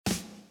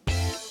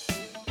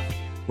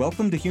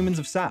Welcome to Humans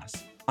of SaaS.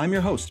 I'm your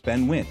host,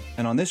 Ben Wynn,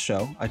 and on this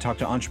show, I talk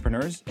to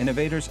entrepreneurs,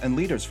 innovators, and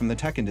leaders from the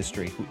tech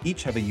industry who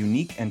each have a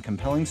unique and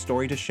compelling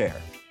story to share.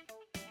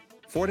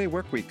 4-day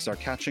workweeks are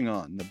catching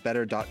on. The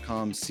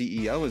Better.com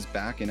CEO is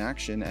back in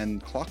action,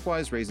 and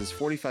Clockwise raises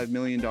 $45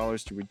 million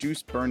to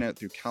reduce burnout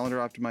through calendar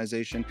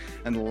optimization,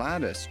 and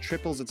Lattice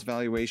triples its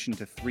valuation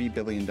to $3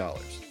 billion.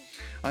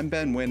 I'm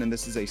Ben Wynn, and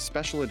this is a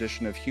special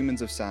edition of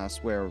Humans of SaaS,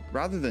 where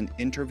rather than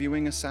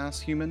interviewing a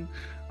SaaS human,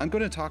 I'm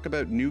going to talk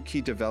about new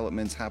key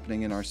developments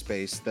happening in our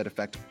space that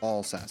affect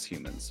all SaaS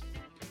humans.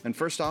 And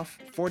first off,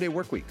 4-day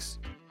workweeks.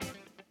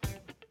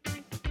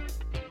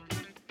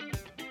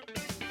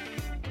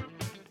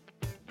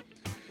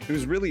 It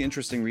was really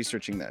interesting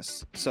researching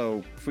this.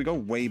 So if we go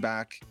way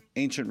back,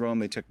 ancient Rome,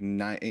 they took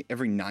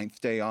every 9th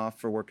day off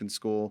for work and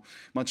school.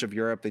 Much of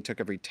Europe, they took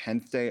every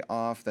 10th day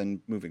off,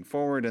 then moving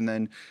forward. And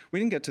then we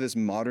didn't get to this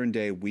modern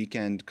day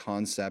weekend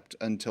concept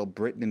until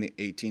Britain in the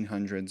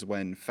 1800s,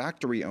 when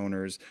factory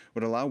owners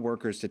would allow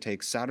workers to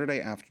take Saturday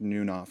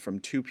afternoon off from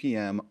 2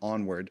 p.m.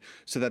 onward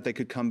so that they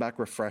could come back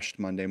refreshed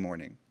Monday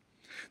morning.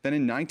 Then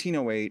in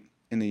 1908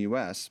 in the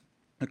US,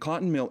 a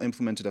cotton mill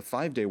implemented a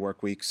 5-day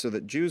work week so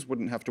that Jews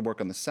wouldn't have to work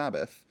on the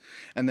Sabbath.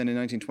 And then in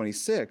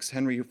 1926,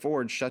 Henry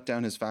Ford shut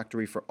down his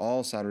factory for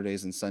all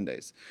Saturdays and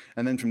Sundays.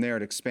 And then from there,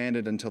 it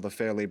expanded until the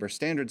Fair Labor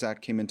Standards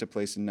Act came into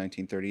place in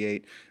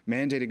 1938,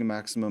 mandating a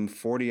maximum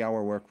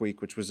 40-hour work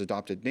week, which was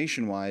adopted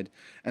nationwide.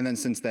 And then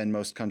since then,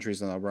 most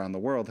countries around the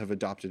world have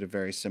adopted a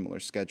very similar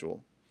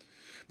schedule.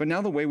 But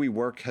now the way we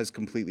work has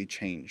completely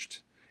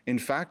changed. In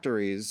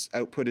factories,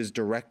 output is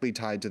directly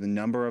tied to the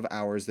number of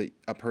hours that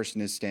a person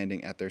is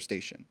standing at their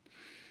station.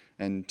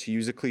 And to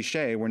use a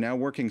cliche, we're now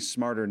working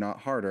smarter,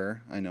 not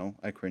harder. I know,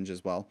 I cringe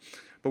as well.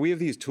 But we have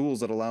these tools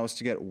that allow us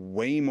to get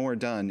way more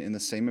done in the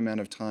same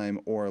amount of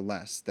time or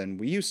less than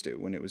we used to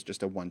when it was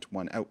just a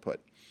one-to-one output.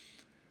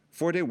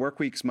 4-day work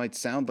weeks might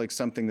sound like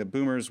something that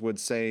boomers would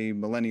say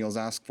millennials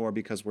ask for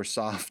because we're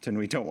soft and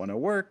we don't want to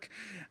work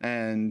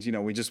and,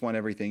 we just want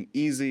everything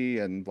easy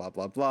and blah,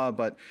 blah, blah.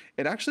 But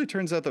it actually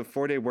turns out that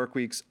 4-day work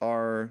weeks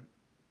are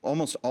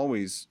almost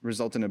always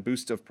result in a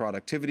boost of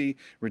productivity,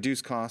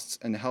 reduce costs,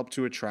 and help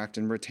to attract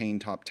and retain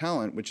top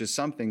talent, which is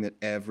something that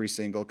every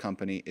single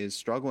company is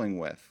struggling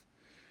with.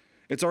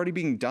 It's already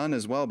being done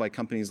as well by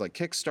companies like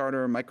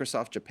Kickstarter,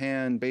 Microsoft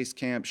Japan,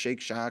 Basecamp,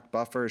 Shake Shack,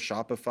 Buffer,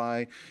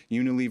 Shopify,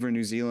 Unilever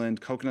New Zealand,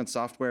 Coconut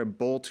Software,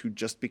 Bolt, who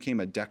just became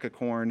a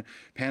Decacorn,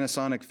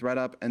 Panasonic,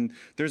 ThreadUp, and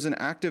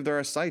there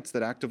are sites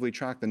that actively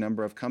track the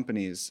number of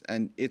companies,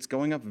 and it's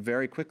going up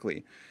very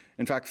quickly.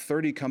 In fact,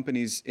 30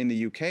 companies in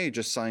the UK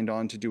just signed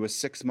on to do a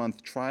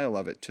 6-month trial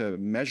of it to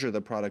measure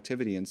the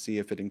productivity and see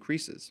if it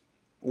increases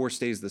or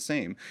stays the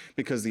same.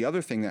 Because the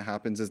other thing that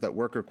happens is that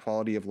worker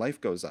quality of life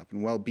goes up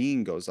and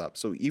well-being goes up.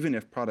 So even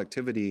if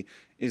productivity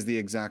is the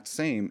exact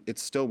same,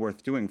 it's still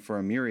worth doing for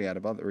a myriad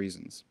of other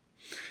reasons.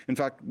 In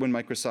fact, when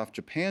Microsoft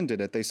Japan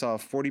did it, they saw a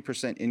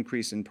 40%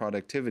 increase in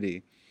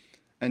productivity.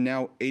 And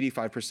now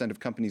 85% of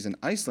companies in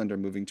Iceland are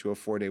moving to a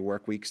 4-day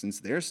work week since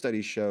their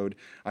study showed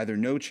either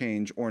no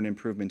change or an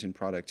improvement in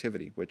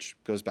productivity, which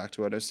goes back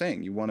to what I was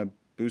saying. You want to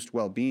boost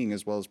well-being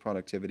as well as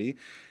productivity.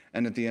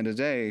 And at the end of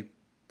the day,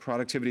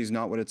 productivity is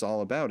not what it's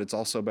all about. It's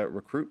also about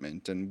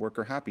recruitment and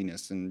worker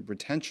happiness and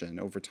retention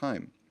over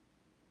time.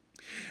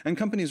 And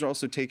companies are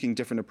also taking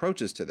different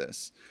approaches to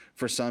this.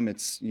 For some,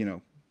 it's,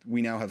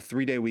 we now have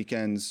 3-day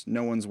weekends,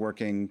 no one's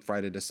working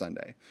Friday to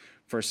Sunday.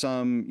 For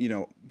some,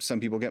 some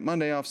people get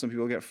Monday off, some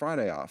people get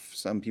Friday off.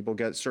 Some people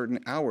get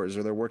certain hours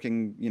or they're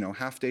working,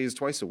 half days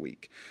twice a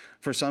week.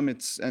 For some,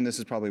 and this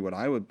is probably what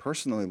I would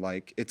personally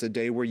like, it's a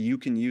day where you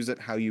can use it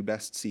how you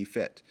best see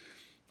fit.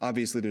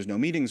 Obviously, there's no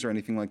meetings or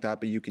anything like that,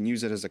 but you can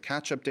use it as a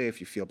catch-up day if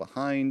you feel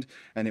behind,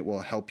 and it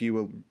will help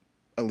you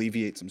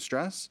alleviate some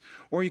stress.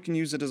 Or you can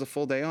use it as a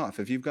full day off.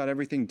 If you've got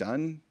everything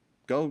done,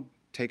 go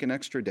take an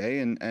extra day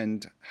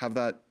and have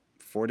that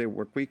 4-day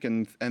work week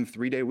and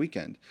 3-day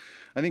weekend.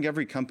 I think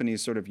every company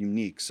is sort of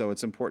unique, so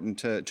it's important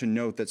to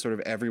note that sort of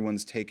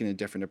everyone's taken a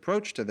different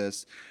approach to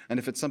this. And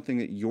if it's something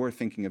that you're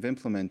thinking of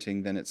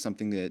implementing, then it's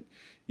something that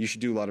you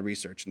should do a lot of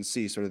research and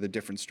see sort of the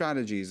different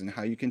strategies and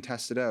how you can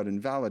test it out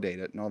and validate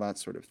it and all that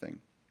sort of thing.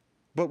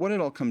 But what it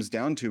all comes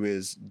down to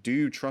is, do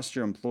you trust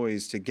your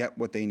employees to get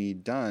what they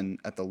need done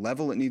at the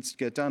level it needs to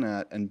get done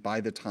at and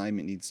by the time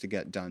it needs to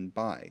get done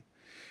by?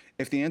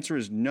 If the answer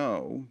is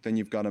no, then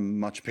you've got a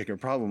much bigger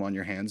problem on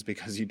your hands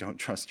because you don't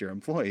trust your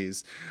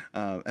employees.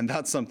 And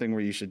that's something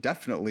where you should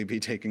definitely be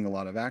taking a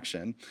lot of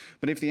action.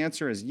 But if the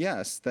answer is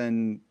yes,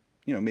 then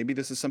maybe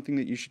this is something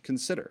that you should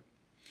consider.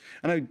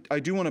 And I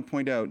do want to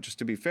point out, just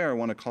to be fair, I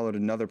want to call it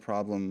another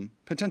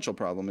potential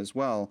problem as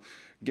well,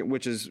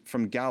 which is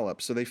from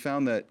Gallup. So they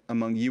found that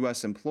among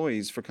US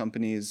employees for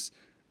companies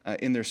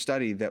in their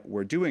study that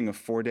were doing a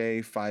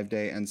 4-day,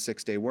 5-day, and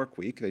 6-day work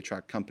week, they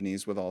tracked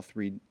companies with all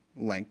 3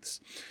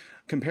 lengths.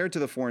 Compared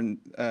to a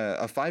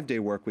 5-day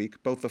work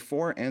week, both the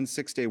 4 and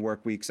 6-day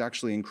work weeks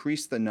actually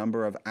increased the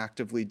number of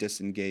actively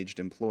disengaged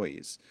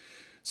employees.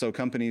 So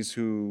companies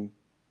who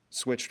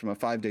switched from a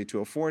 5-day to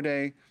a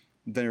 4-day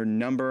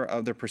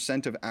the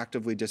percent of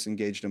actively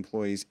disengaged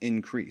employees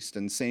increased,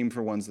 and same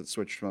for ones that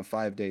switched from a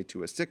 5-day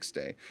to a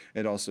 6-day.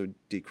 It also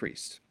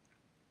decreased.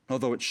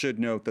 Although it should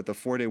note that the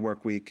 4-day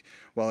work week,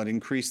 while it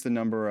increased the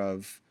number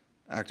of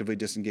actively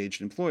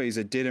disengaged employees,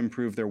 it did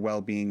improve their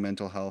well-being,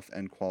 mental health,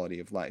 and quality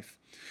of life.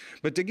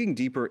 But digging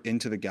deeper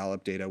into the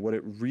Gallup data, what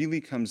it really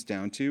comes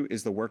down to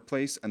is the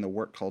workplace and the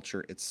work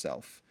culture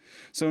itself.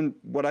 So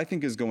what I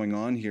think is going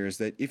on here is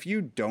that if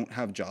you don't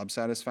have job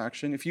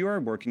satisfaction, if you are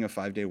working a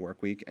 5-day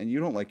work week and you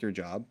don't like your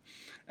job,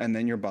 and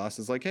then your boss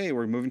is like, hey,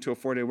 we're moving to a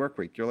 4-day work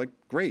week, you're like,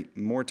 great,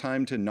 more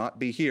time to not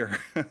be here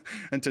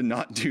and to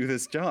not do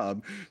this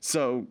job.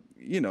 So,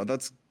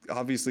 that's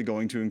obviously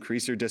going to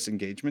increase your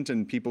disengagement,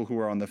 and people who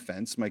are on the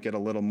fence might get a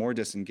little more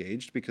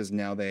disengaged because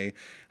now they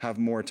have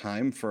more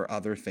time for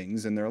other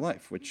things in their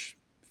life, which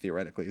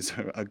theoretically is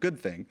a good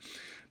thing.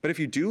 But if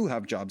you do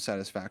have job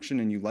satisfaction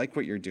and you like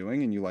what you're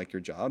doing and you like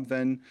your job,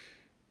 then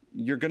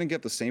you're going to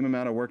get the same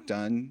amount of work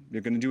done.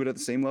 You're going to do it at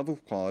the same level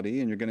of quality,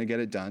 and you're going to get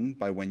it done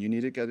by when you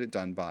need to get it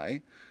done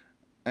by.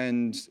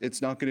 And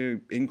it's not going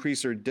to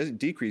increase or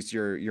decrease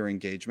your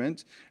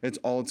engagement.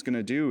 All it's going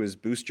to do is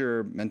boost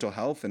your mental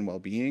health and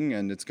well-being,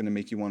 and it's going to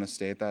make you want to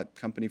stay at that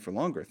company for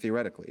longer,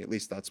 theoretically. At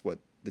least that's what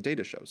the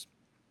data shows.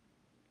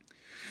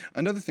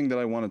 Another thing that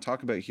I want to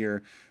talk about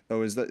here,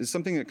 though, is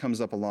something that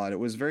comes up a lot. It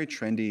was very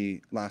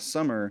trendy last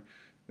summer,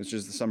 which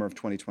is the summer of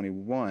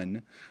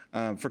 2021,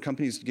 for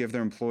companies to give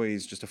their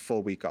employees just a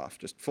full week off,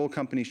 just full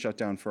company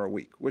shutdown for a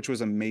week, which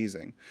was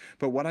amazing.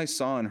 But what I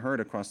saw and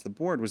heard across the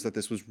board was that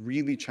this was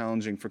really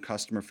challenging for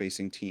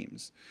customer-facing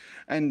teams.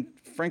 And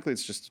frankly,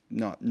 it's just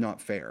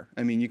not fair.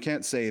 I mean, you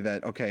can't say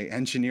that, okay,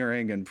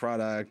 engineering and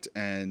product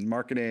and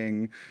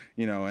marketing,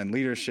 and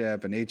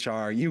leadership and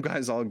HR, you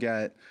guys all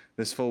get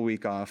this full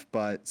week off,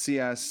 but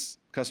CS,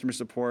 customer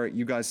support,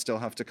 you guys still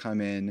have to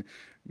come in,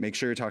 make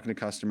sure you're talking to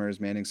customers,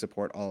 managing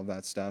support, all of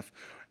that stuff.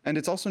 And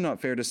it's also not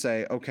fair to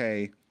say,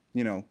 okay,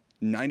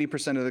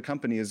 90% of the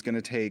company is going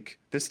to take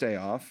this day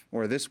off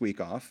or this week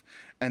off,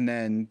 and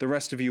then the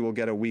rest of you will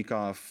get a week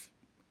off.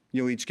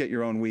 You'll each get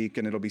your own week,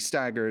 and it'll be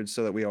staggered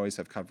so that we always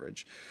have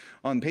coverage.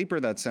 On paper,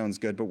 that sounds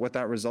good, but what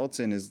that results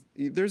in is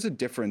there's a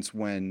difference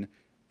when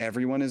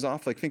everyone is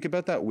off. Like, think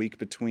about that week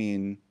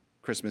between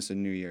Christmas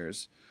and New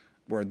Year's,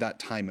 or that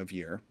time of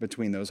year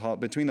between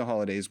the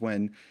holidays,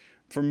 when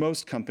for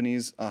most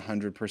companies,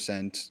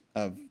 100%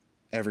 of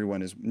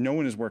no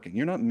one is working.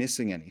 You're not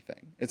missing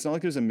anything. It's not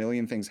like there's a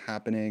million things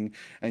happening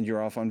and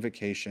you're off on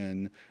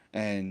vacation.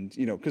 And,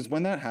 because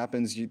when that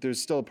happens,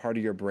 there's still a part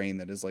of your brain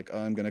that is like, oh,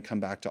 I'm going to come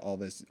back to all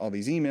these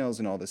emails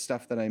and all this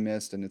stuff that I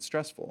missed, and it's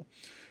stressful.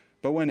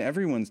 But when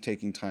everyone's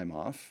taking time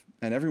off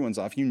and everyone's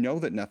off,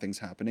 that nothing's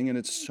happening, and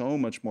it's so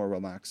much more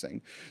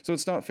relaxing. So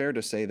it's not fair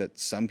to say that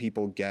some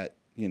people get,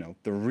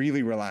 the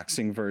really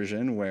relaxing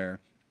version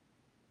where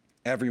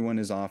everyone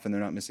is off and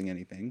they're not missing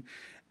anything,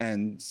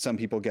 and some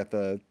people get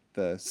the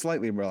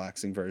slightly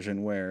relaxing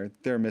version where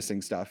they're missing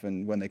stuff,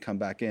 and when they come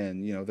back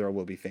in, there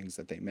will be things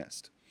that they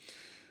missed.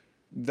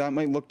 That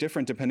might look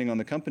different depending on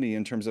the company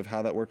in terms of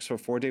how that works for a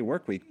 4-day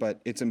work week, but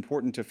it's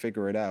important to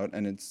figure it out,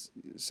 and it's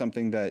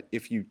something that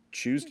if you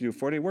choose to do a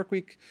 4-day work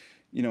week,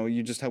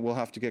 you just will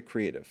have to get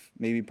creative.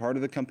 Maybe part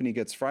of the company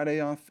gets Friday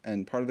off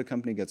and part of the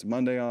company gets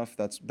Monday off.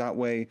 That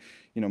way,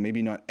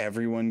 maybe not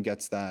everyone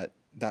gets that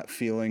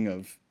feeling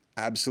of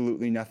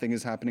absolutely nothing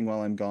is happening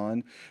while I'm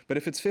gone. But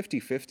if it's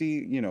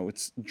 50-50,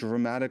 it's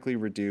dramatically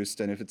reduced.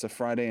 And if it's a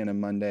Friday and a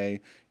Monday,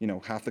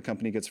 half the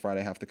company gets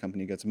Friday, half the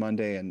company gets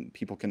Monday, and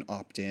people can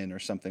opt in or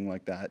something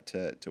like that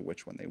to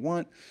which one they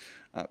want.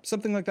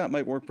 Something like that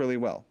might work really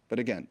well. But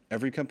again,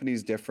 every company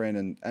is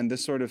different, and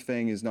this sort of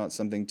thing is not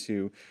something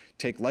to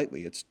take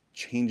lightly. It's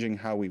changing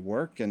how we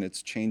work, and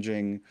it's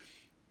changing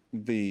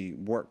the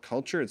work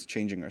culture. It's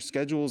changing our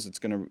schedules.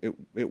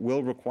 It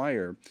will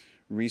require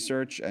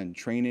research and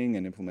training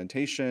and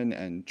implementation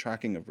and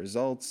tracking of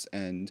results.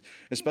 And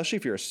especially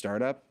if you're a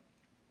startup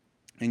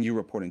and you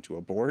report into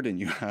a board and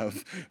you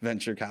have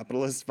venture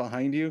capitalists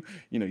behind you,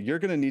 you're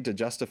going to need to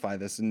justify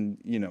this. And,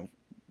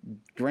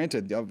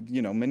 granted,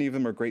 many of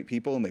them are great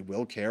people and they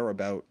will care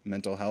about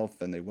mental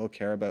health and they will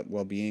care about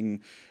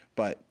well-being,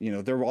 but,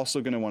 they're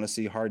also going to want to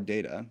see hard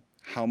data.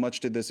 How much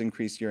did this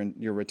increase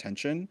your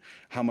retention?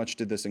 How much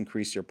did this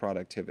increase your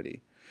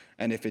productivity?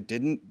 And if it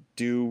didn't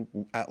do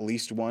at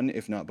least one,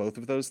 if not both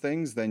of those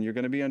things, then you're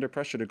going to be under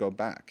pressure to go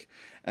back.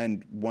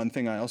 And one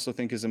thing I also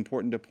think is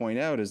important to point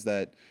out is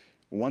that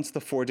once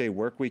the 4-day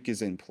work week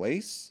is in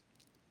place,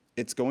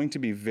 it's going to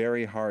be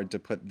very hard to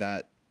put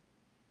that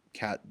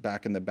cat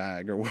back in the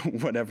bag, or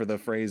whatever the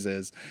phrase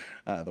is,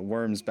 the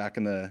worms back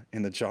in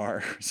the jar,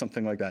 or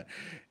something like that.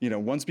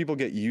 Once people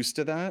get used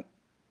to that,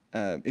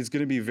 it's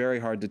going to be very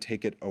hard to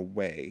take it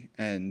away,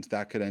 and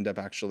that could end up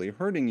actually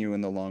hurting you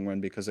in the long run,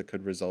 because it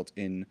could result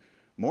in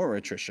more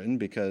attrition,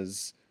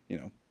 because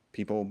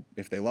people,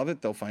 if they love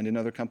it, they'll find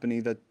another company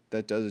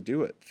that does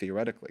do it,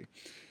 theoretically.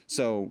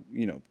 So,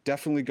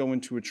 definitely go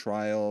into a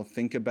trial,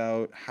 think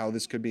about how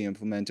this could be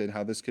implemented,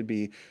 how this could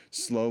be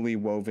slowly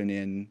woven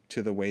in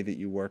to the way that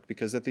you work,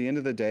 because at the end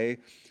of the day,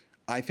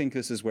 I think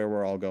this is where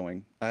we're all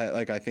going.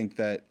 I think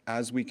that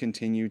as we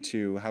continue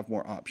to have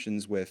more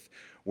options with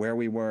where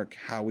we work,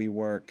 how we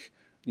work,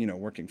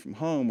 working from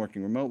home,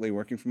 working remotely,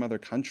 working from other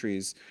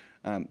countries,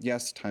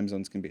 yes, time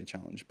zones can be a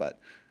challenge, but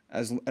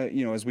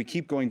as we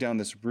keep going down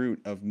this route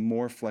of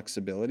more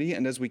flexibility,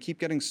 and as we keep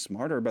getting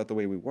smarter about the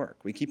way we work,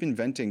 we keep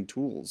inventing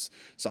tools,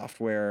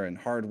 software and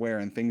hardware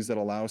and things that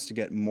allow us to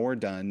get more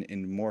done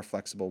in more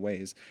flexible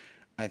ways.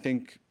 I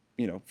think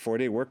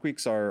 4-day work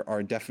weeks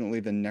are definitely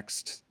the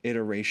next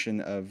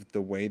iteration of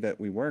the way that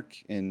we work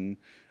in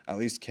at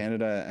least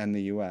Canada and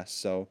the US.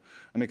 So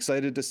I'm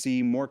excited to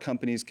see more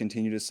companies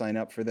continue to sign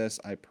up for this.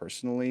 I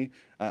personally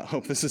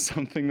hope this is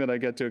something that I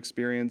get to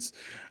experience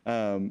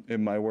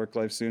in my work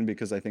life soon,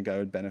 because I think I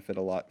would benefit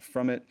a lot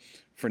from it.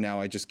 For now,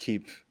 I just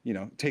keep,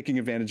 taking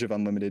advantage of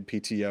unlimited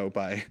PTO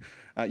by,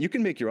 you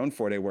can make your own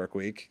 4-day work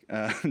week.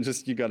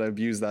 Just you got to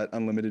abuse that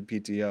unlimited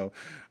PTO,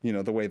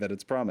 the way that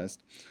it's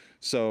promised.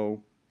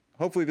 So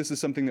hopefully this is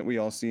something that we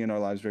all see in our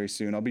lives very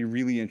soon. I'll be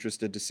really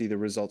interested to see the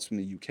results from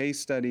the UK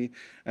study,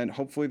 and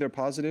hopefully they're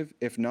positive.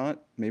 If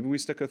not, maybe we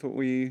stick with what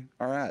we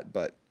are at.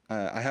 But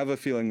I have a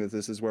feeling that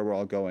this is where we're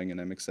all going,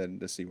 and I'm excited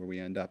to see where we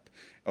end up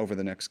over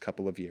the next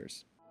couple of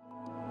years.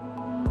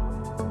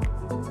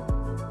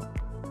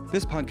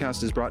 This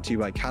podcast is brought to you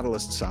by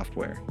Catalyst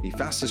Software, the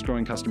fastest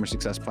growing customer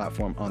success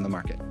platform on the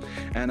market.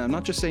 And I'm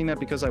not just saying that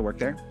because I work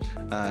there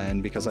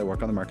and because I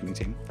work on the marketing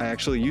team. I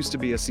actually used to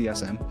be a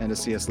CSM and a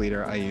CS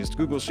leader. I used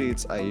Google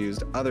Sheets, I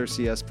used other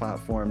CS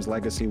platforms,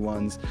 legacy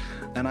ones,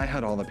 and I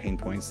had all the pain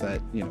points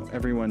that,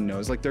 everyone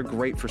knows. Like, they're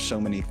great for so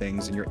many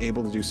things and you're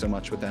able to do so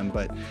much with them,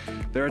 but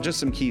there are just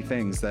some key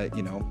things that,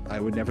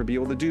 I would never be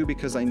able to do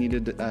because I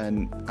needed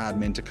an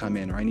admin to come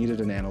in, or I needed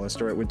an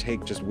analyst, or it would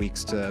take just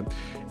weeks to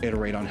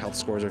iterate on health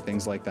scores or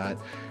things like that.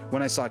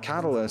 When I saw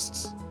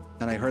Catalysts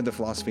and I heard the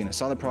philosophy and I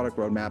saw the product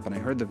roadmap and I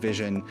heard the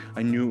vision,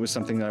 I knew it was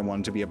something that I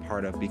wanted to be a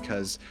part of,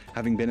 because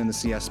having been in the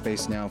CS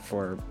space now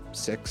for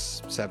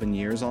 6-7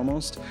 years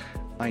almost,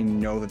 I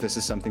know that this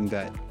is something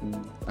that,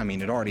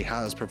 it already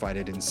has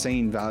provided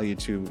insane value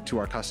to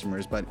our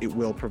customers, but it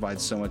will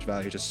provide so much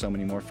value to so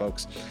many more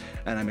folks.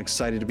 And I'm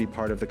excited to be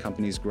part of the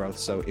company's growth.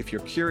 So if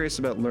you're curious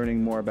about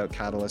learning more about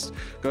Catalyst,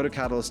 go to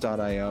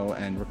catalyst.io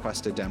and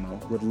request a demo.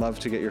 Would love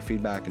to get your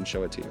feedback and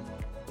show it to you.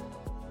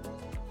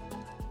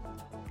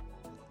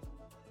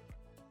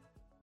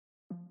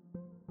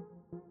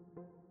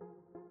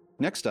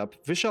 Next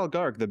up, Vishal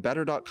Garg, the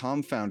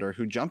Better.com founder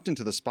who jumped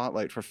into the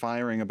spotlight for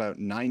firing about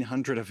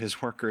 900 of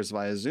his workers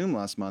via Zoom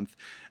last month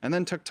and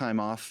then took time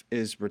off,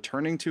 is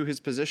returning to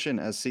his position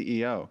as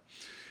CEO.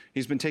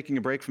 He's been taking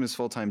a break from his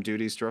full-time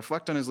duties to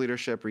reflect on his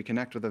leadership,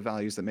 reconnect with the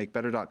values that make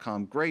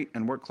Better.com great,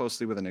 and work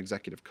closely with an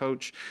executive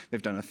coach.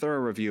 They've done a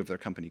thorough review of their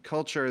company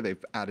culture.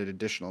 They've added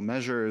additional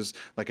measures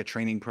like a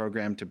training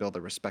program to build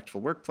a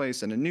respectful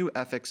workplace and a new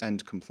ethics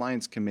and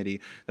compliance committee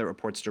that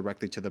reports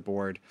directly to the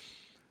board.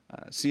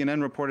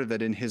 CNN reported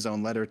that in his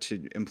own letter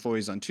to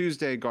employees on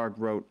Tuesday, Garg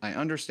wrote, "I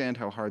understand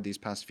how hard these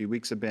past few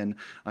weeks have been.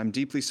 I'm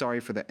deeply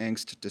sorry for the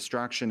angst,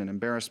 distraction, and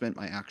embarrassment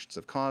my actions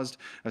have caused.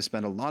 I've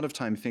spent a lot of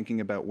time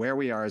thinking about where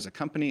we are as a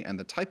company and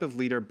the type of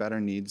leader Better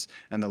needs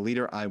and the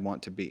leader I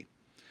want to be."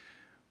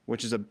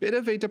 Which is a bit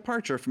of a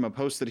departure from a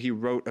post that he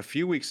wrote a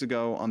few weeks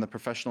ago on the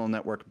professional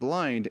network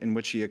Blind, in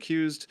which he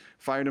accused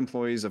fired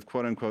employees of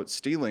quote-unquote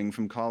stealing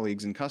from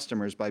colleagues and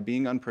customers by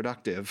being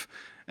unproductive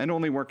and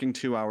only working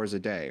 2 hours a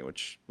day,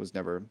 which was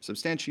never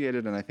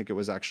substantiated, and I think it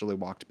was actually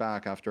walked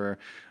back after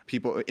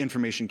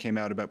information came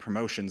out about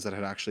promotions that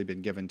had actually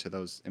been given to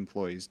those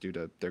employees due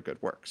to their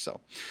good work.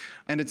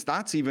 And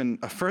that's even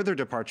a further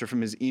departure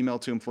from his email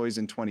to employees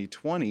in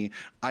 2020.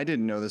 I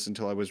didn't know this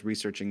until I was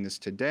researching this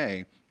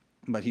today.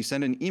 But he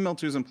sent an email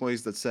to his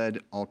employees that said,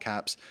 all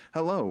caps,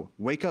 "Hello,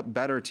 wake up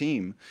Better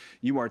team.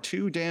 You are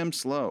too damn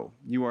slow.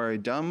 You are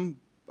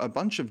a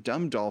bunch of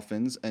dumb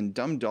dolphins, and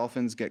dumb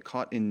dolphins get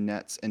caught in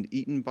nets and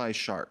eaten by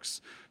sharks.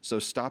 So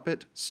stop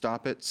it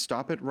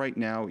right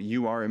now.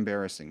 You are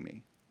embarrassing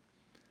me."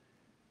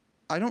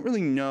 I don't really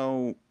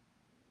know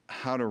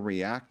how to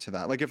react to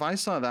that. Like, if I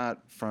saw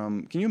that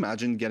can you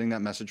imagine getting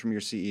that message from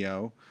your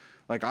CEO?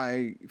 Like,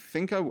 I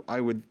think I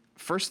would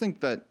first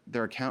think that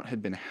their account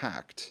had been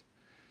hacked.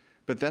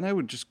 But then I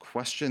would just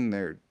question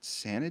their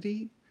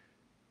sanity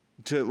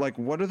to, like,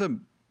 what are the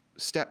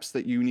steps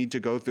that you need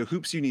to go through,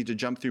 hoops you need to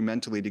jump through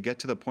mentally to get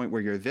to the point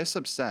where you're this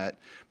upset,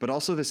 but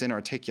also this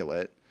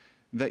inarticulate,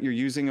 that you're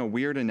using a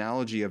weird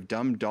analogy of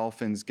dumb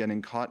dolphins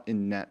getting caught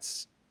in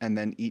nets and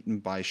then eaten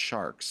by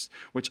sharks,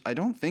 which I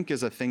don't think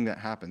is a thing that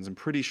happens. I'm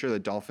pretty sure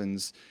that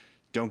dolphins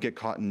don't get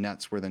caught in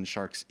nets where then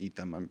sharks eat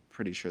them. I'm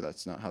pretty sure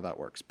that's not how that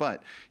works.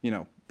 But,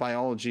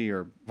 biology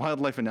or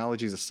wildlife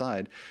analogies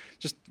aside,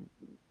 just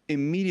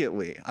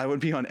immediately I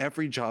would be on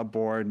every job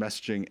board,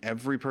 messaging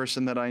every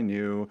person that I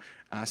knew,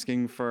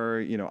 asking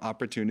for,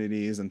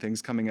 opportunities and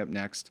things coming up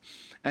next.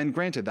 And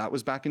granted, that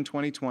was back in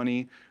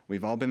 2020.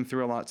 We've all been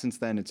through a lot since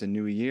then. It's a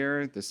new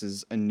year. This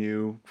is a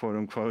new quote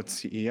unquote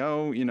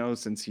CEO,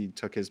 since he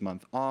took his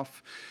month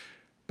off.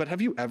 But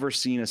have you ever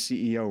seen a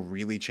CEO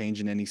really change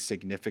in any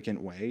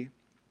significant way?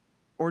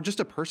 Or just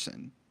a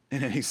person?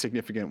 in any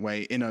significant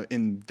way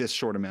in this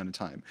short amount of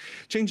time.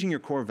 Changing your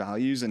core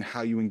values and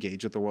how you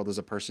engage with the world as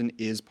a person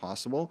is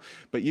possible,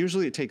 but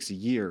usually it takes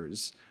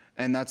years.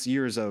 And that's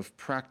years of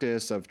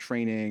practice, of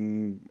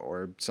training,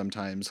 or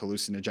sometimes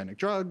hallucinogenic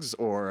drugs,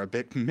 or a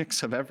big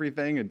mix of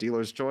everything, a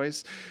dealer's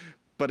choice.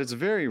 But it's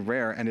very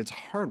rare and it's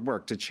hard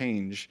work to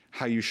change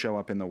how you show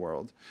up in the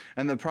world.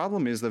 And the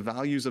problem is the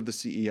values of the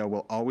CEO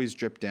will always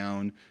drip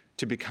down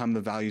to become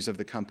the values of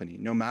the company.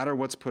 No matter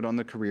what's put on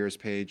the careers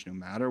page, no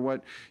matter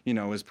what,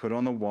 is put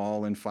on the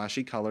wall in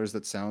flashy colors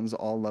that sounds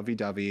all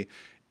lovey-dovey,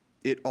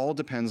 it all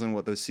depends on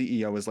what the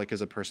CEO is like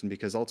as a person,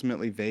 because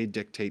ultimately they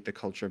dictate the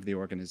culture of the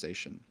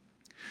organization.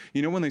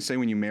 When they say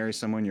when you marry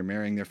someone, you're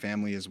marrying their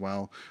family as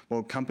well.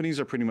 Well, companies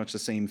are pretty much the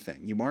same thing.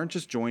 You aren't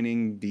just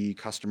joining the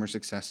customer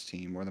success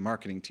team or the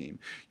marketing team.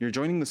 You're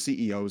joining the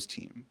CEO's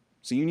team.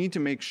 So you need to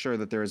make sure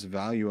that there is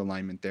value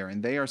alignment there,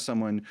 and they are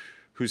someone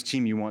whose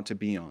team you want to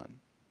be on.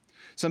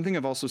 Something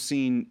I've also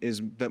seen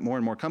is that more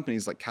and more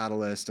companies like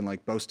Catalyst and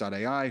like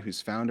Boast.ai,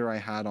 whose founder I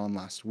had on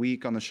last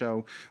week on the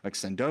show, like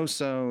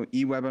Sendoso,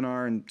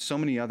 eWebinar, and so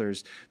many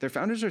others, their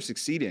founders are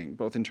succeeding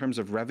both in terms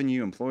of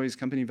revenue, employees,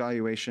 company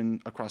valuation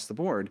across the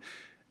board.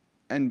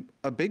 And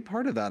a big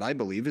part of that, I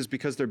believe, is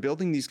because they're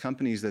building these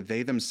companies that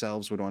they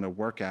themselves would want to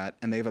work at,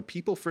 and they have a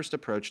people-first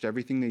approach to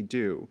everything they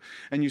do.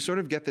 And you sort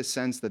of get the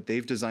sense that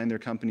they've designed their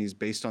companies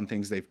based on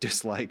things they've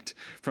disliked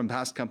from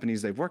past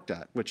companies they've worked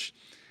at, which,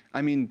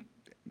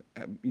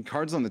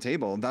 cards on the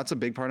table, that's a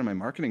big part of my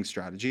marketing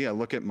strategy. I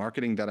look at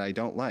marketing that I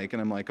don't like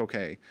and I'm like,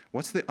 okay,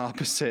 what's the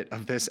opposite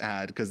of this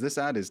ad? Because this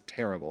ad is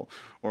terrible.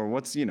 Or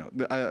what's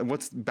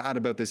bad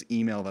about this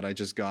email that I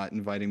just got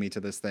inviting me to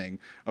this thing?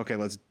 Okay,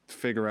 let's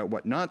figure out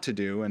what not to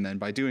do. And then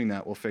by doing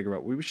that, we'll figure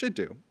out what we should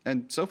do.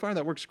 And so far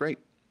that works great.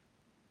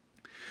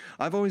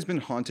 I've always been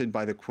haunted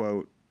by the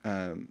quote,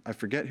 I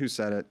forget who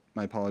said it,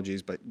 my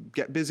apologies, but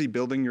get busy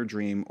building your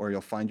dream or you'll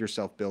find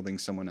yourself building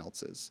someone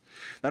else's.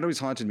 That always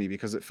haunted me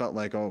because it felt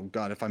like, oh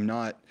God, if I'm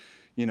not,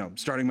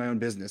 starting my own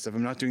business, if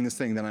I'm not doing this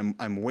thing, then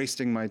I'm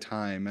wasting my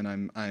time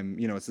and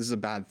this is a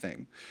bad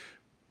thing.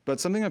 But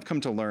something I've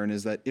come to learn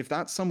is that if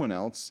that someone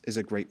else is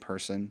a great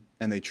person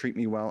and they treat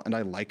me well and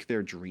I like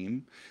their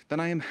dream, then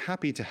I am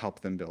happy to help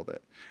them build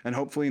it. And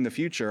hopefully in the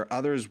future,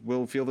 others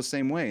will feel the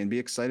same way and be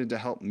excited to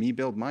help me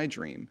build my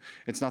dream.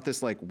 It's not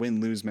this like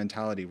win-lose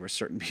mentality where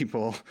certain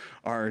people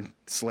are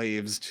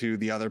slaves to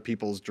the other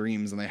people's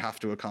dreams and they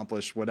have to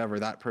accomplish whatever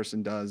that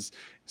person does.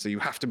 So you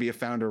have to be a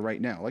founder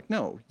right now. Like,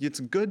 no, it's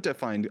good to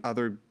find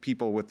other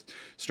people with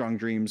strong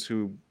dreams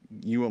who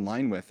you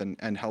align with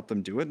and help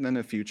them do it. And then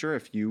in the future,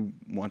 if you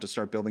want to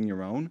start building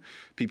your own,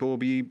 people will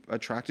be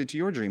attracted to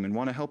your dream and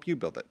want to help you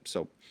build it.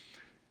 So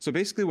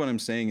basically what I'm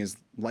saying is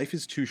life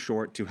is too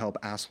short to help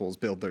assholes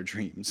build their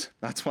dreams.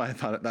 That's why I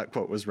thought that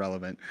quote was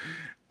relevant.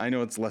 I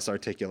know it's less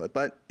articulate,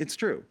 but it's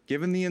true.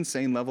 Given the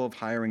insane level of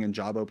hiring and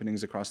job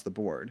openings across the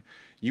board,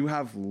 you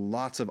have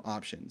lots of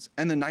options.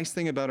 And the nice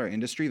thing about our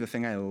industry, the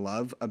thing I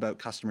love about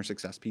customer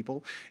success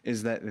people,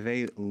 is that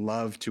they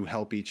love to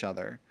help each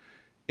other.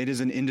 It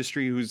is an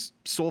industry whose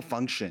sole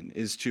function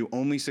is to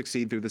only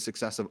succeed through the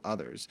success of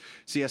others.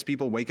 CS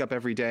people wake up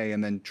every day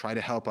and then try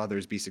to help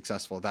others be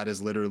successful. That is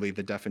literally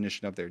the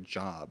definition of their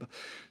job.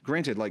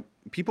 Granted, like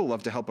people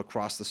love to help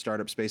across the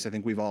startup space. I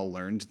think we've all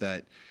learned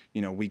that,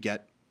 we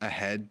get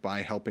ahead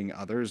by helping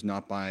others,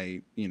 not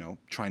by,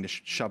 trying to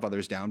shove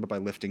others down, but by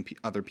lifting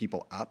other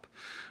people up,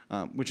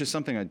 which is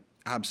something I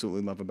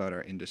absolutely love about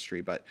our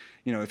industry. But,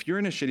 if you're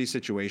in a shitty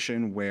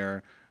situation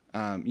where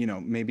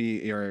maybe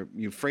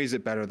you phrase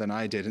it better than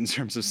I did in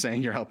terms of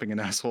saying you're helping an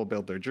asshole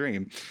build their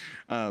dream.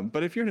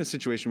 But if you're in a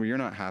situation where you're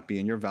not happy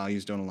and your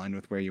values don't align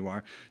with where you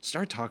are,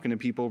 start talking to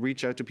people,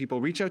 reach out to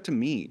people, reach out to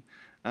me.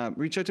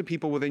 Reach out to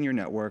people within your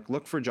network.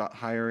 Look for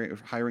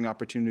hiring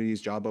opportunities,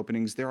 job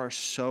openings. There are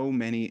so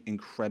many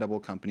incredible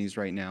companies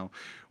right now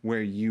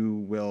where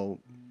you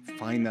will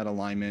find that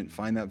alignment,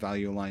 find that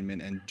value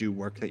alignment, and do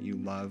work that you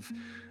love,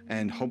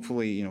 and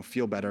hopefully,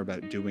 feel better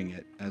about doing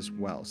it as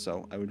well.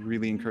 So I would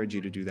really encourage you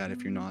to do that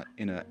if you're not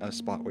in a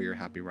spot where you're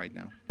happy right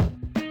now.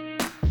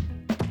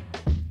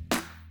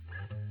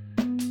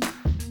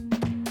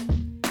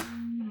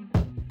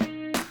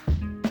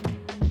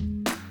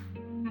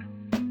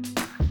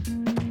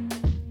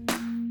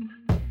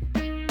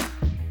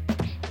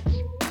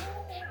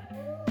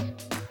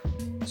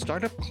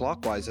 Startup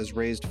Clockwise has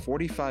raised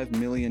 $45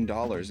 million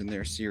in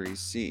their Series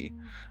C.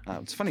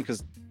 It's funny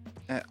because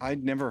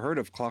I'd never heard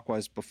of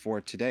Clockwise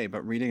before today,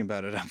 but reading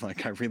about it, I'm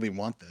like, I really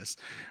want this.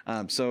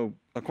 So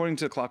according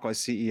to Clockwise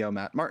CEO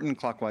Matt Martin,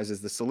 Clockwise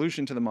is the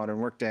solution to the modern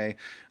workday.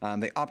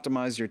 They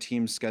optimize your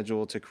team's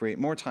schedule to create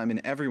more time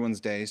in everyone's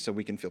day so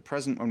we can feel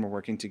present when we're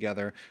working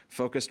together,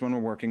 focused when we're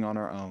working on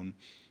our own.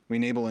 We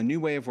enable a new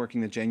way of working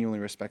that genuinely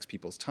respects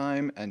people's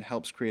time and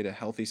helps create a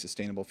healthy,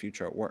 sustainable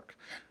future at work.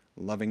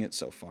 Loving it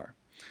so far.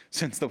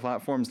 Since the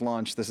platform's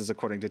launch, this is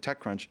according to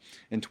TechCrunch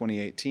in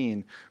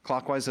 2018,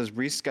 Clockwise has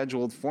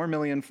rescheduled 4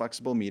 million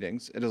flexible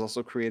meetings. It has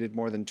also created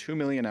more than 2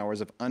 million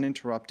hours of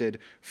uninterrupted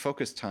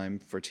focus time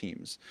for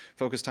teams.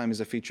 Focus time is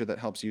a feature that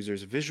helps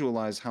users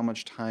visualize how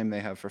much time they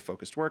have for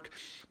focused work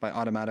by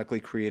automatically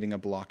creating a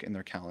block in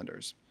their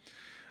calendars.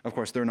 Of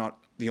course, they're not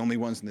the only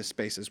ones in this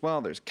space as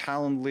well. There's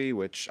Calendly,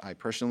 which I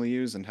personally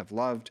use and have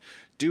loved.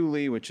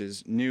 Dooly, which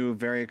is new,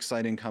 very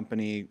exciting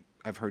company.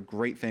 I've heard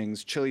great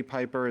things. Chili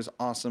Piper is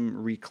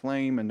awesome.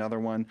 Reclaim, another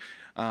one.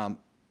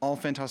 All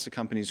fantastic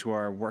companies who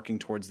are working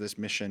towards this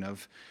mission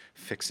of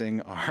fixing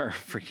our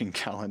freaking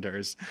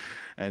calendars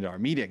and our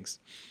meetings.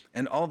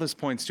 And all this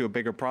points to a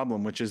bigger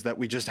problem, which is that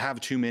we just have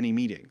too many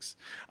meetings.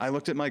 I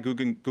looked at my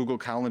Google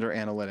Calendar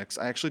analytics.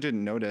 I actually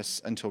didn't notice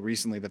until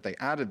recently that they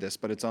added this,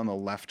 but it's on the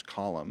left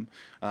column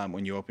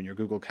when you open your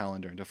Google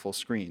Calendar into full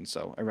screen.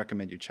 So I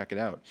recommend you check it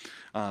out.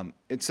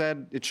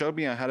 It showed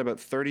me I had about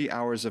 30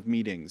 hours of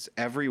meetings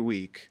every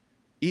week,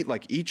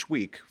 each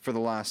week for the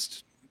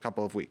last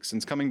couple of weeks.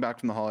 Since coming back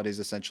from the holidays,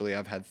 essentially,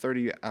 I've had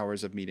 30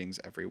 hours of meetings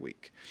every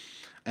week.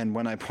 And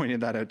when I pointed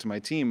that out to my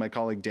team, my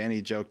colleague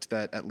Danny joked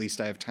that at least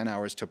I have 10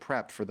 hours to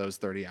prep for those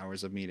 30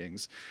 hours of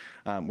meetings,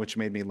 which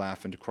made me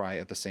laugh and cry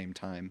at the same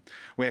time.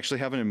 We actually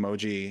have an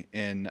emoji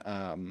in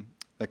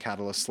the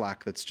Catalyst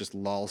Slack that's just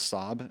lol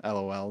sob,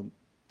 LOL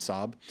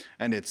sob,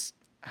 and it's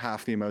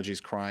half the emoji's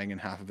crying and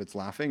half of it's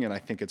laughing. And I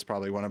think it's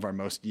probably one of our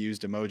most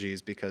used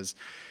emojis, because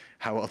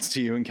how else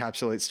do you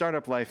encapsulate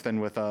startup life than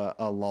with a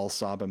lol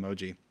sob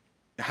emoji?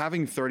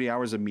 Having 30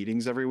 hours of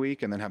meetings every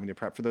week and then having to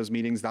prep for those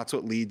meetings, that's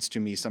what leads to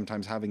me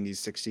sometimes having these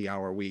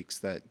 60-hour weeks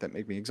that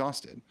make me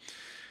exhausted.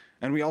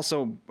 And we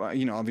also,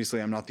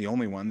 obviously I'm not the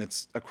only one,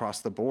 that's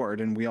across the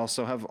board. And we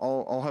also have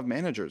all have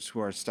managers who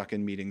are stuck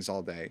in meetings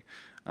all day.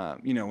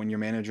 When your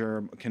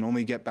manager can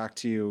only get back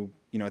to you,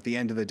 at the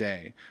end of the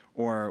day,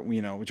 or,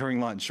 during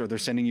lunch, or they're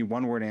sending you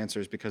one-word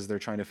answers because they're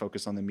trying to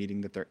focus on the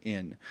meeting that they're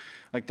in.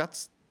 Like,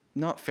 that's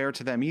not fair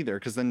to them either,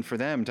 because then for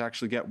them to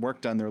actually get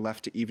work done, they're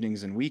left to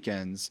evenings and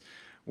weekends,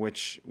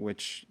 which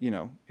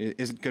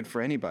isn't good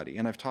for anybody.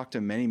 And I've talked to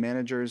many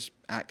managers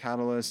at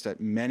Catalyst, at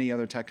many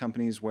other tech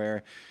companies,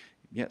 where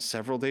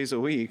several days a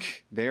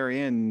week they're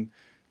in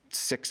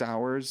 6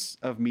 hours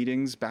of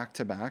meetings back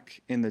to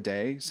back in the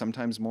day,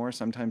 sometimes more,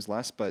 sometimes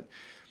less. But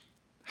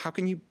how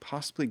can you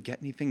possibly get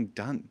anything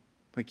done?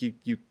 Like,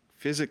 you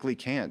physically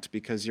can't,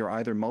 because you're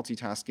either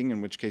multitasking, in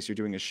which case you're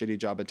doing a shitty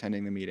job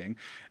attending the meeting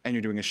and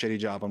you're doing a shitty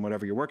job on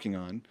whatever you're working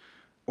on,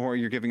 or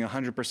you're giving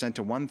 100%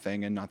 to one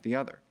thing and not the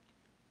other.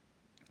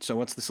 So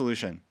what's the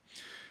solution?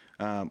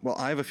 Well,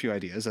 I have a few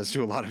ideas, as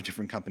do a lot of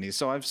different companies.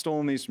 So I've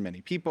stolen these from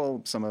many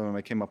people. Some of them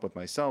I came up with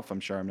myself. I'm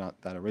sure I'm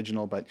not that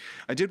original, but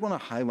I did want to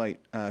highlight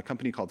a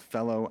company called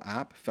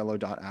Fellow.app.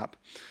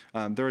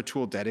 They're a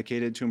tool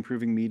dedicated to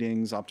improving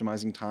meetings,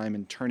 optimizing time,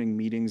 and turning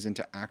meetings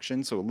into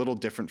action. So a little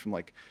different from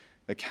like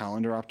the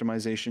calendar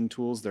optimization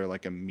tools. They're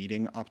like a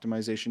meeting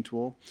optimization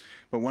tool.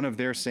 But one of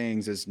their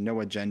sayings is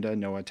no agenda,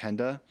 no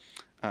attenda.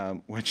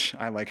 Which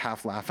I like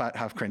half laugh at,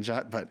 half cringe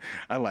at, but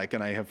I like,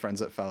 and I have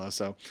friends at Fellow,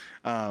 so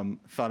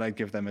thought I'd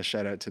give them a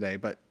shout out today.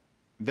 But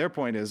their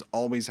point is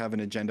always have an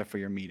agenda for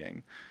your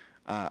meeting.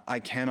 I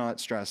cannot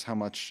stress how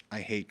much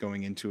I hate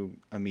going into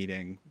a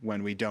meeting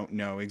when we don't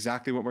know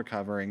exactly what we're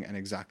covering and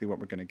exactly what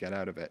we're going to get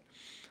out of it,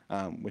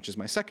 which is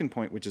my second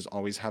point, which is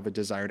always have a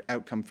desired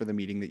outcome for the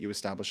meeting that you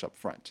establish up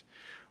front.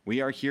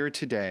 We're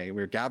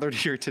gathered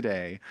here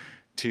today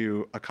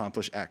to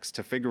accomplish X,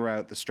 to figure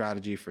out the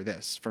strategy for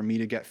this, for me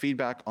to get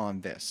feedback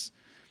on this.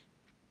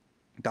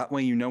 That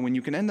way when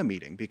you can end the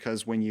meeting,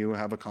 because when you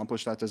have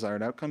accomplished that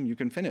desired outcome, you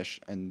can finish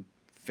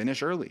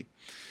early.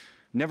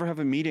 Never have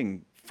a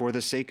meeting for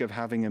the sake of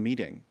having a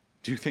meeting.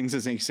 Do things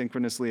as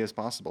asynchronously as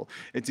possible.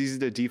 It's easy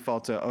to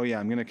default to,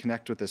 I'm going to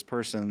connect with this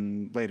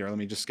person later. Let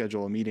me just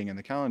schedule a meeting in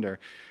the calendar.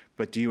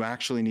 But do you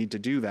actually need to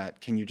do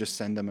that? Can you just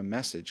send them a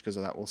message? Because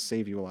that will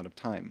save you a lot of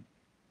time.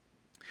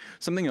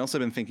 Something else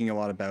I've been thinking a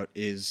lot about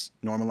is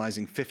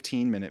normalizing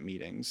 15-minute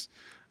meetings,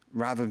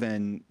 rather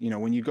than,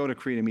 when you go to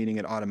create a meeting,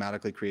 it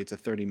automatically creates a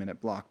 30-minute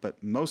block, but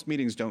most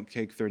meetings don't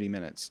take 30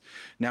 minutes.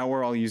 Now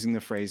we're all using the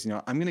phrase,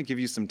 I'm going to give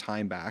you some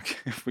time back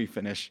if we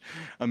finish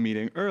a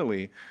meeting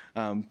early.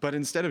 But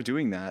instead of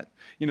doing that,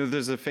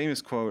 there's a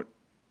famous quote,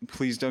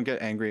 please don't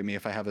get angry at me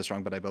if I have this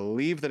wrong, but I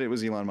believe that it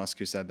was Elon Musk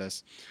who said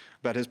this.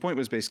 But his point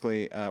was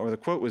basically, or the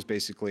quote was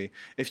basically,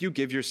 if you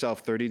give yourself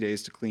 30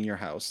 days to clean your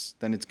house,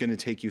 then it's going to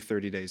take you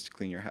 30 days to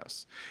clean your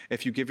house.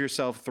 If you give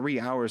yourself 3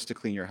 hours to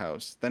clean your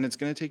house, then it's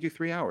going to take you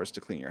 3 hours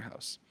to clean your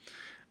house.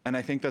 And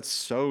I think that's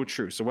so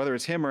true. So whether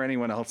it's him or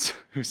anyone else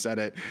who said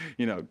it,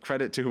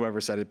 credit to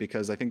whoever said it,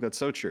 because I think that's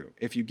so true.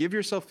 If you give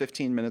yourself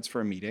 15 minutes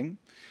for a meeting,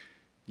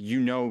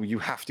 you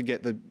have to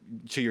get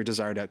to your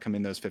desired outcome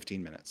in those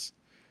 15 minutes.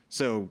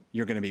 So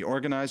you're going to be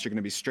organized, you're going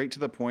to be straight to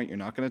the point, you're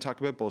not going to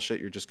talk about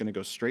bullshit, you're just going to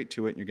go straight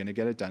to it, and you're going to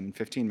get it done in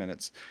 15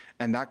 minutes.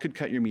 And that could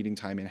cut your meeting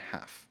time in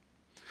half.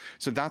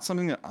 So that's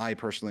something that I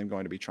personally am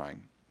going to be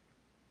trying.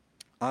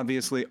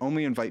 Obviously,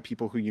 only invite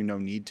people who you know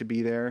need to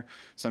be there.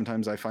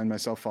 Sometimes I find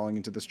myself falling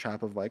into this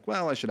trap of like,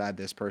 well, I should add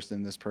this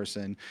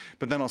person,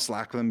 but then I'll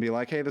Slack them and be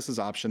like, hey, this is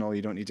optional.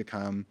 You don't need to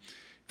come.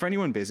 For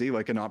anyone busy,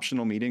 like an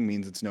optional meeting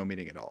means it's no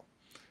meeting at all.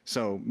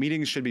 So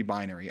meetings should be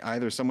binary.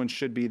 Either someone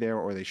should be there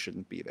or they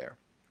shouldn't be there.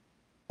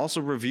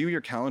 Also, review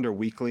your calendar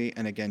weekly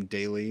and again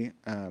daily.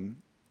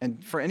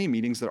 And for any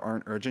meetings that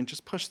aren't urgent,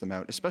 just push them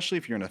out, especially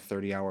if you're in a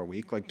 30-hour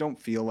week. Like, don't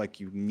feel like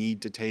you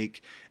need to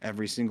take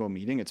every single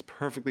meeting. It's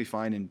perfectly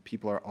fine, and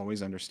people are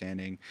always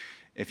understanding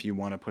if you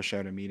want to push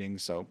out a meeting.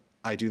 So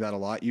I do that a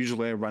lot.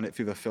 Usually I run it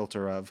through the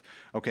filter of,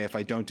 okay, if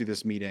I don't do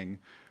this meeting,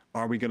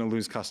 are we going to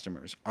lose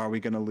customers? Are we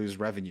going to lose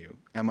revenue?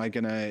 Am I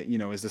going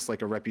to, is this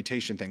like a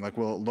reputation thing? Like,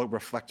 will it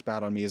reflect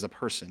bad on me as a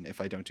person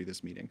if I don't do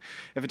this meeting?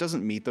 If it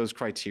doesn't meet those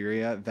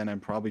criteria, then I'm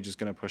probably just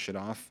going to push it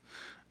off.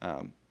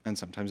 And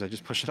sometimes I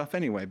just push it off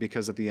anyway,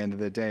 because at the end of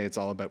the day, it's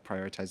all about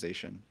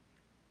prioritization.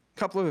 A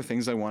couple other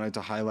things I wanted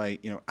to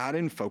highlight, add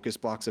in focus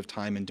blocks of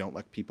time and don't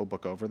let people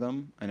book over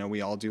them. I know we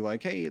all do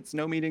like, hey, it's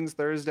no meetings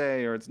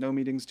Thursday or it's no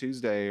meetings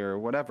Tuesday or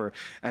whatever.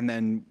 And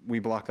then we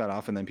block that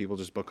off and then people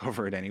just book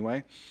over it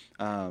anyway.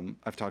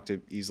 I've talked to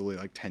easily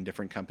like 10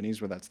 different companies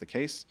where that's the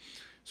case.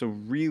 So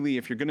really,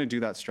 if you're going to do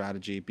that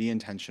strategy, be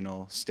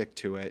intentional, stick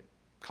to it,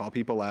 call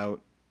people out.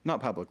 Not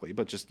publicly,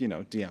 but just,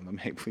 DM them,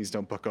 hey, please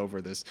don't book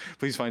over this.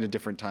 Please find a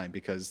different time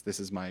because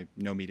this is my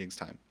no meetings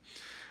time.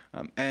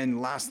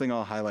 And last thing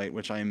I'll highlight,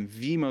 which I am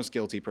the most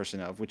guilty person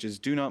of, which is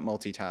do not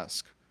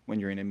multitask when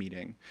you're in a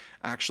meeting.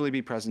 Actually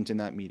be present in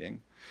that meeting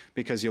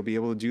because you'll be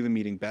able to do the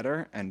meeting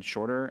better and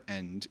shorter,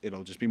 and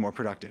it'll just be more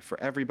productive for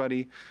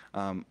everybody.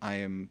 I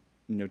am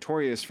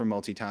notorious for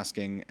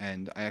multitasking,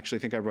 and I actually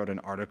think I wrote an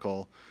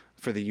article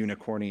for the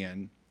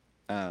Unicornian,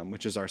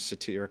 which is our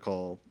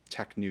satirical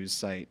tech news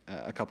site,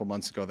 a couple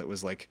months ago that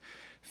was like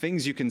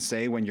things you can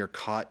say when you're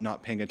caught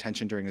not paying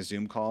attention during a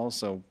Zoom call.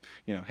 So,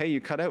 hey,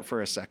 you cut out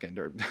for a second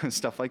or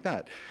stuff like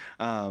that,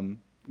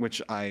 which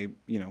I,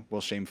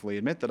 will shamefully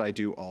admit that I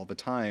do all the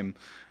time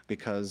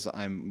because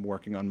I'm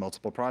working on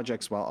multiple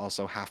projects while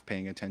also half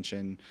paying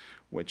attention,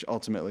 which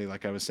ultimately,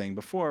 like I was saying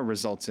before,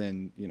 results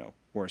in,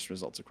 worse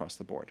results across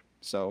the board.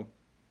 So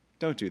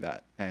don't do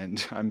that.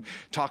 And I'm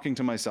talking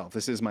to myself.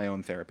 This is my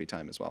own therapy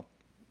time as well.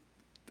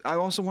 I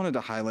also wanted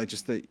to highlight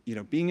just that,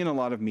 being in a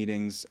lot of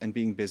meetings and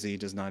being busy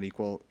does not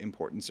equal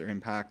importance or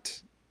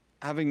impact.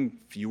 Having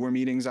fewer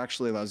meetings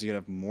actually allows you to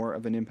have more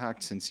of an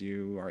impact since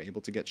you are able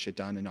to get shit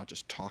done and not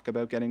just talk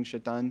about getting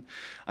shit done.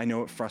 I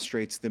know it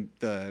frustrates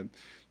the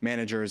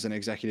managers and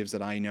executives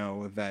that I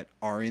know that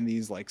are in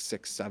these like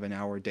 6-7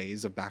 hour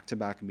days of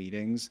back-to-back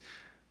meetings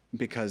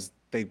because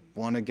they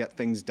want to get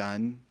things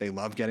done. They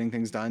love getting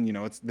things done.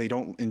 They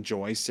don't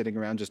enjoy sitting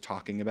around just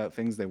talking about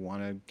things. They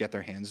want to get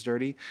their hands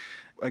dirty.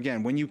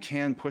 Again, when you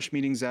can push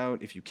meetings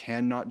out, if you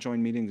cannot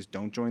join meetings,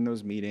 don't join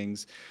those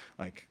meetings.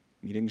 Like,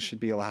 meetings should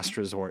be a last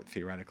resort,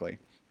 theoretically.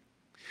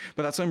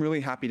 But that's why I'm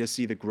really happy to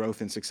see the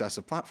growth and success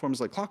of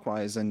platforms like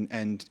Clockwise and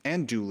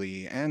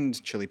Dooli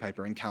and Chili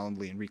Piper and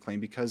Calendly and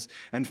Reclaim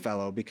and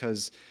Fellow,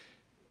 because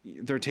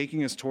they're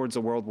taking us towards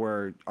a world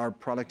where our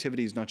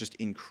productivity is not just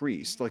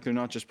increased. Like, they're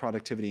not just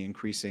productivity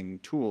increasing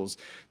tools,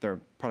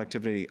 they're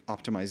productivity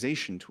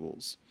optimization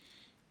tools.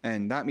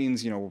 And that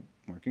means,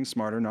 working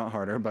smarter, not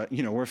harder, but,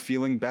 we're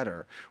feeling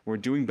better. We're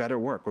doing better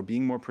work. We're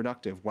being more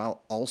productive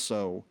while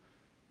also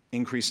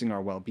increasing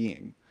our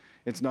well-being.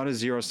 It's not a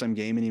zero-sum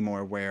game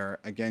anymore where,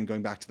 again,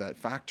 going back to that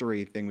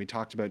factory thing we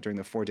talked about during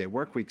the 4-day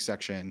work week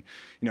section,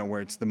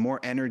 where it's the more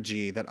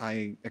energy that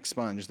I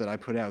expunge, that I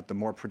put out, the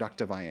more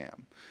productive I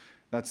am.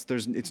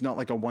 It's not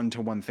like a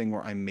one-to-one thing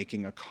where I'm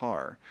making a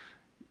car.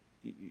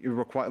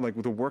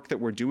 The work that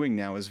we're doing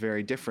now is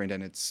very different,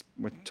 and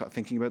we're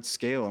thinking about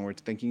scale and we're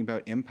thinking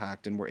about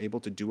impact, and we're able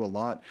to do a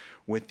lot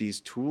with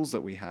these tools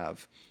that we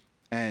have.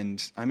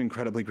 And I'm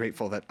incredibly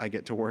grateful that I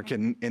get to work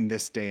in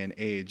this day and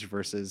age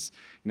versus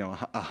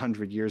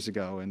 100 years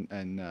ago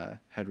and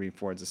Henry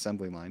Ford's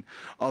assembly line.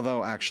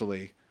 Although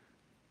actually,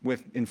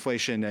 with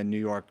inflation and New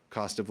York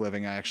cost of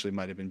living, I actually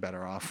might have been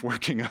better off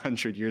working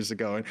 100 years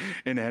ago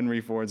in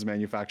Henry Ford's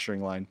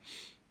manufacturing line.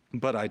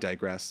 But I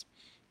digress.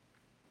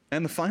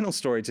 And the final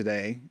story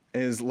today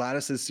is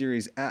Lattice's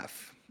Series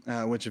F,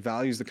 which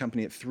values the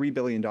company at $3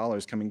 billion,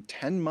 coming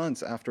 10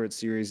 months after its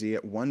Series E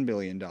at $1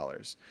 billion.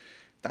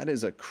 That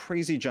is a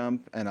crazy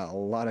jump and a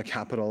lot of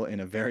capital in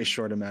a very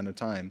short amount of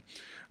time.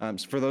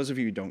 So for those of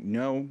you who don't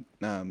know,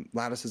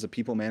 Lattice is a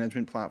people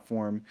management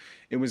platform.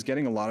 It was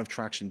getting a lot of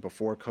traction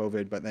before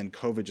COVID, but then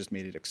COVID just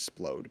made it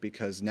explode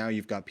because now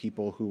you've got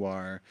people who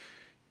are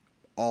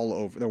all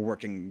over. They're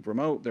working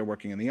remote, they're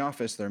working in the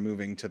office, they're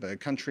moving to the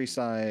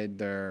countryside,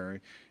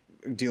 they're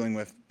dealing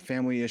with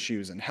family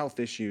issues and health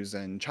issues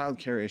and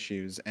childcare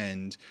issues,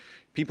 and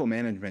people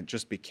management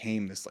just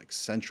became this like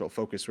central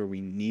focus where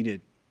we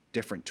needed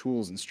different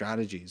tools and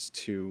strategies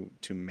to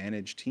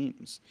manage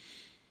teams.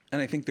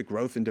 And I think the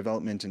growth and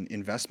development and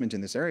investment in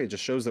this area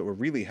just shows that we're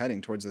really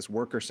heading towards this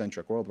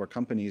worker-centric world where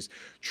companies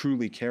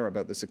truly care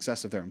about the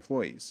success of their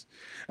employees.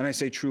 And I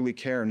say truly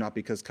care not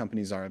because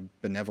companies are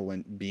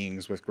benevolent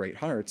beings with great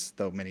hearts,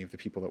 though many of the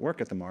people that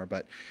work at them are,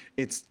 but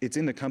it's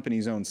in the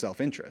company's own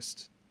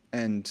self-interest.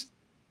 And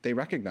they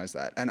recognize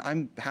that. And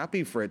I'm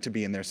happy for it to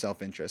be in their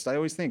self-interest. I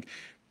always think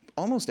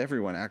almost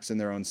everyone acts in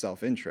their own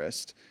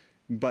self-interest,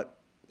 but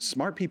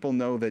smart people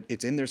know that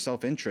it's in their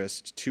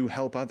self-interest to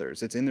help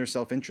others. It's in their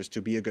self-interest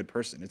to be a good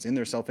person. It's in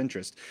their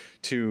self-interest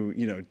to,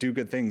 do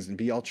good things and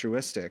be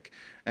altruistic.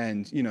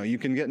 And, you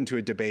can get into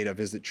a debate of,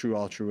 is it true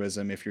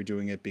altruism if you're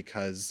doing it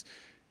because,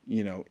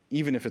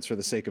 even if it's for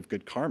the sake of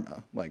good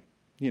karma, like,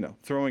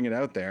 throwing it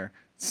out there,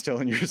 it's still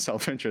in your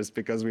self-interest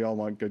because we all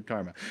want good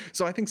karma.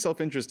 So I think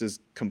self-interest is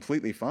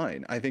completely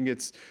fine. I think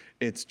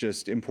it's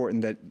just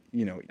important that,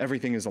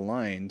 everything is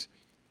aligned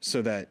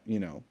so that,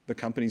 the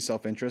company's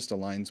self-interest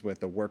aligns with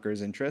the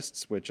workers'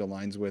 interests, which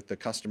aligns with the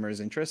customers'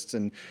 interests.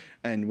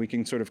 And we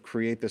can sort of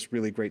create this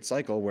really great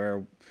cycle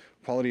where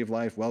quality of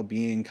life,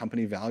 well-being,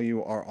 company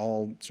value are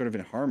all sort of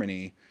in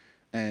harmony,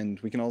 and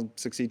we can all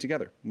succeed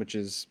together, which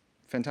is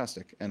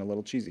fantastic and a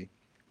little cheesy,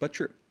 but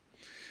true.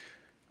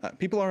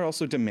 People are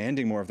also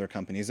demanding more of their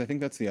companies. I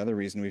think that's the other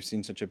reason we've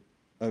seen such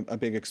a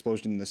big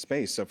explosion in this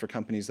space. So for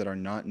companies that are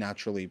not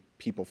naturally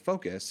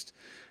people-focused,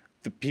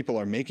 the people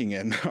are making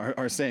it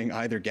are saying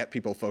either get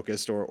people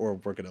focused or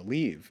we're going to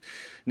leave.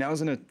 Now is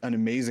an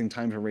amazing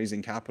time for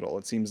raising capital.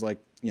 It seems like,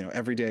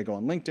 every day I go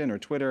on LinkedIn or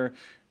Twitter,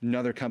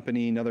 another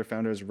company, another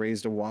founder has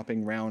raised a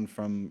whopping round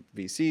from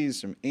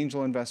VCs, from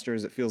angel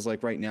investors. It feels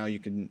like right now you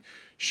can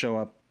show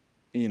up,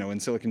 in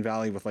Silicon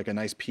Valley with like a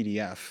nice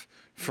PDF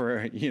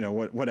for,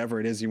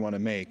 whatever it is you want to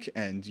make,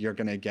 and you're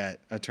going to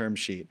get a term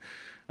sheet.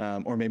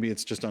 Or maybe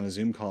it's just on a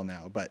Zoom call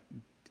now, but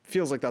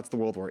feels like that's the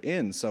world we're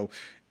in. So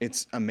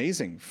it's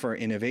amazing for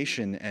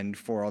innovation and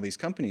for all these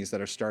companies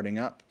that are starting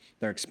up.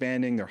 They're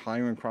expanding, they're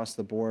hiring across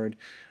the board.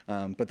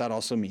 But that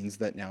also means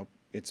that now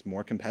it's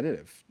more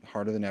competitive,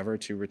 harder than ever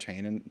to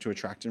retain and to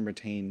attract and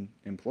retain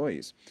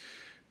employees.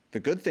 The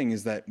good thing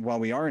is that while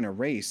we are in a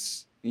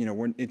race,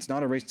 it's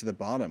not a race to the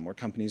bottom where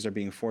companies are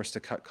being forced to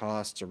cut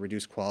costs or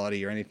reduce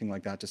quality or anything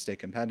like that to stay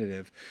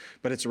competitive,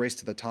 but it's a race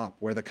to the top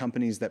where the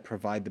companies that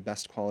provide the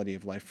best quality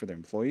of life for their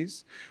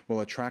employees will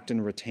attract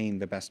and retain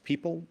the best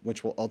people,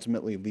 which will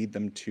ultimately lead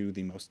them to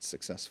the most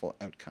successful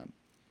outcome.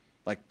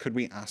 Like, could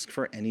we ask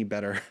for any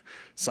better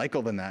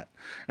cycle than that?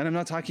 And I'm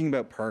not talking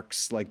about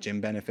perks like gym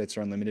benefits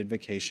or unlimited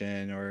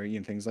vacation or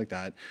things like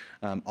that,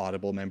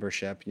 Audible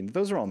membership.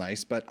 Those are all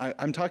nice, but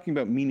I'm talking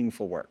about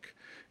meaningful work.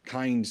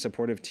 Kind,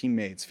 supportive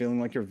teammates, feeling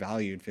like you're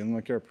valued, feeling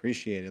like you're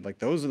appreciated. Like,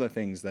 those are the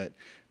things that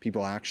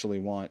people actually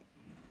want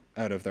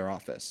out of their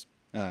office,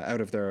 out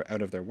of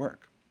their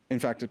work. In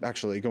fact,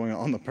 actually going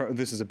on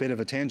this is a bit of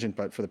a tangent,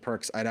 but for the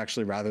perks, I'd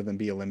actually rather them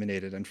be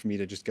eliminated and for me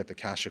to just get the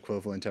cash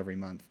equivalent every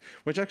month,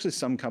 which actually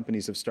some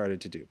companies have started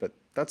to do, but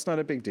that's not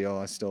a big deal.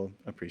 I still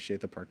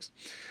appreciate the perks,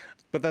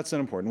 but that's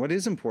not important. What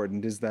is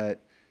important is that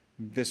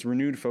this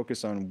renewed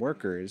focus on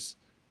workers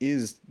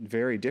is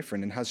very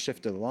different and has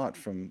shifted a lot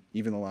from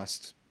even the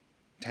last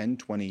 10,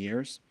 20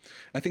 years.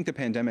 I think the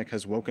pandemic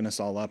has woken us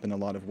all up in a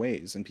lot of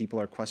ways, and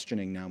people are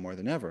questioning now more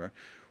than ever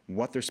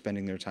what they're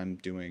spending their time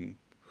doing,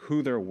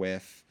 who they're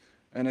with.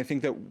 And I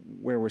think that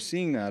where we're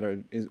seeing that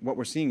is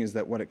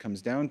that when it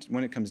comes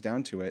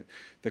down to it,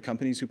 the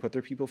companies who put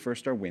their people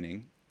first are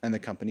winning, and the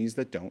companies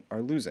that don't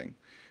are losing.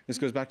 This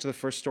goes back to the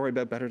first story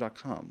about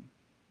Better.com.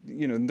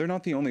 They're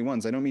not the only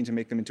ones. I don't mean to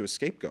make them into a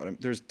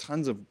scapegoat. There's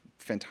tons of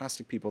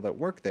fantastic people that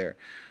work there.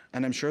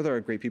 And I'm sure there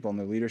are great people on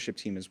the leadership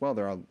team as well.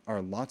 There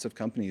are lots of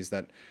companies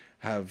that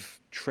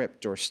have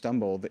tripped or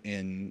stumbled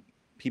in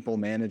people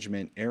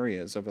management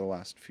areas over the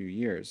last few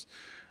years.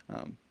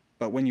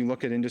 But when you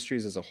look at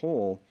industries as a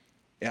whole,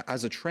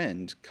 as a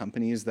trend,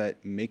 companies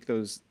that make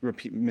those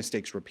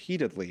mistakes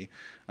repeatedly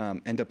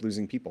end up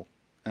losing people.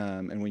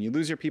 And when you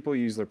lose your people,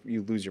 you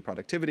lose your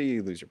productivity,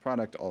 you lose your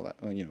product, all that.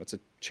 It's a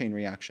chain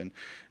reaction.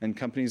 And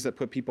companies that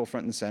put people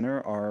front and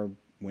center are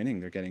winning.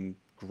 They're getting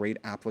great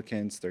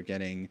applicants. They're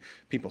getting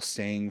people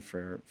staying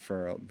for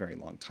a very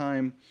long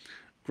time.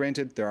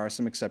 Granted, there are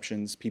some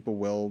exceptions. People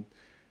will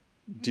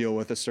deal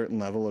with a certain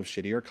level of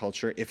shittier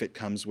culture if it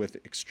comes with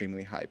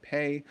extremely high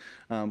pay,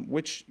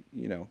 which,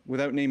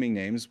 without naming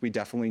names, we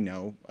definitely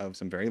know of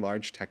some very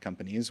large tech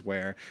companies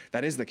where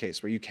that is the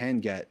case, where you can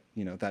get,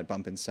 that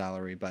bump in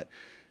salary, but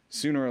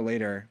sooner or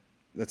later,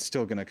 that's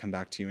still going to come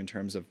back to you in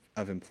terms of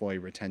employee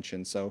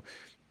retention. So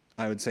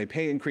I would say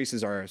pay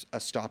increases are a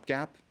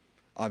stopgap.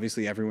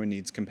 Obviously, everyone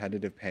needs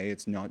competitive pay.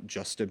 It's not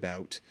just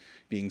about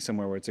being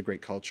somewhere where it's a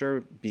great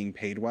culture. Being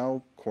paid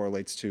well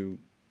correlates to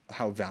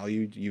how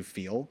valued you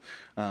feel,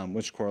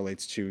 which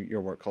correlates to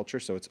your work culture.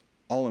 So it's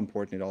all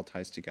important. It all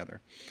ties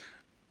together.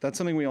 That's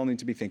something we all need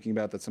to be thinking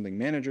about. That's something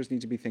managers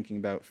need to be thinking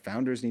about.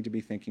 Founders need to be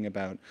thinking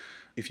about.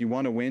 If you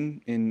want to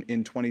win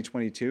in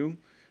 2022,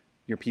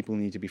 your people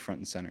need to be front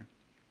and center.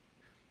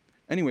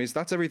 Anyways,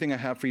 that's everything I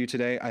have for you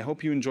today. I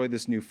hope you enjoyed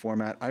this new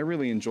format. I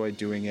really enjoyed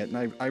doing it,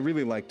 and I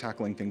really like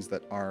tackling things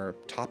that are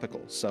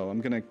topical. So I'm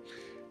going to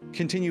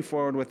continue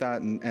forward with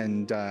that,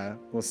 and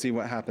we'll see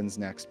what happens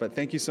next. But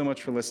thank you so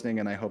much for listening,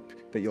 and I hope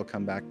that you'll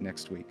come back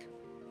next week.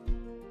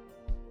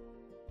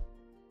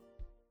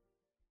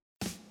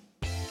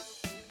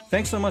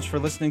 Thanks so much for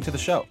listening to the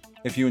show.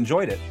 If you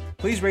enjoyed it,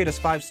 please rate us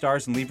 5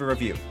 stars and leave a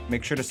review.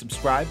 Make sure to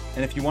subscribe,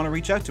 and if you want to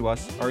reach out to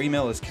us, our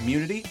email is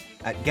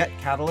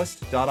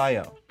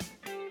community@getcatalyst.io.